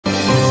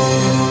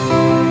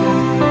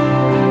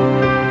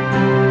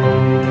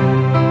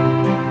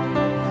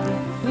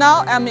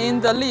Now I'm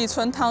in the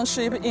Lichun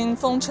Township in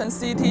Fengcheng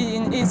City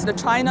in East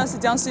China's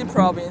Jiangxi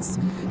province.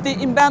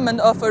 The embankment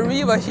of a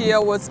river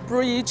here was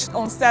breached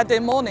on Saturday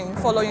morning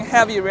following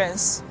heavy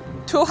rains.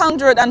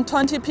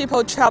 220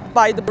 people trapped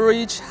by the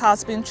breach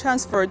has been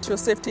transferred to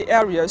safety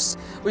areas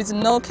with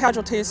no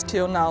casualties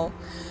till now.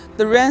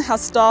 The rain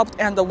has stopped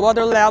and the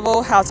water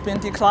level has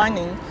been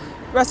declining.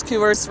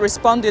 Rescuers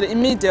responded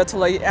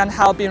immediately and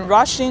have been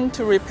rushing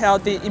to repair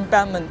the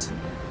embankment.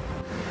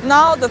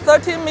 Now the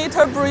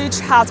 30-meter bridge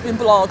has been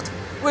blocked,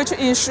 which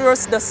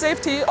ensures the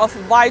safety of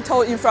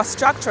vital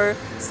infrastructure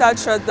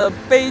such as the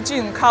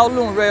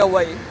Beijing-Kowloon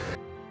Railway.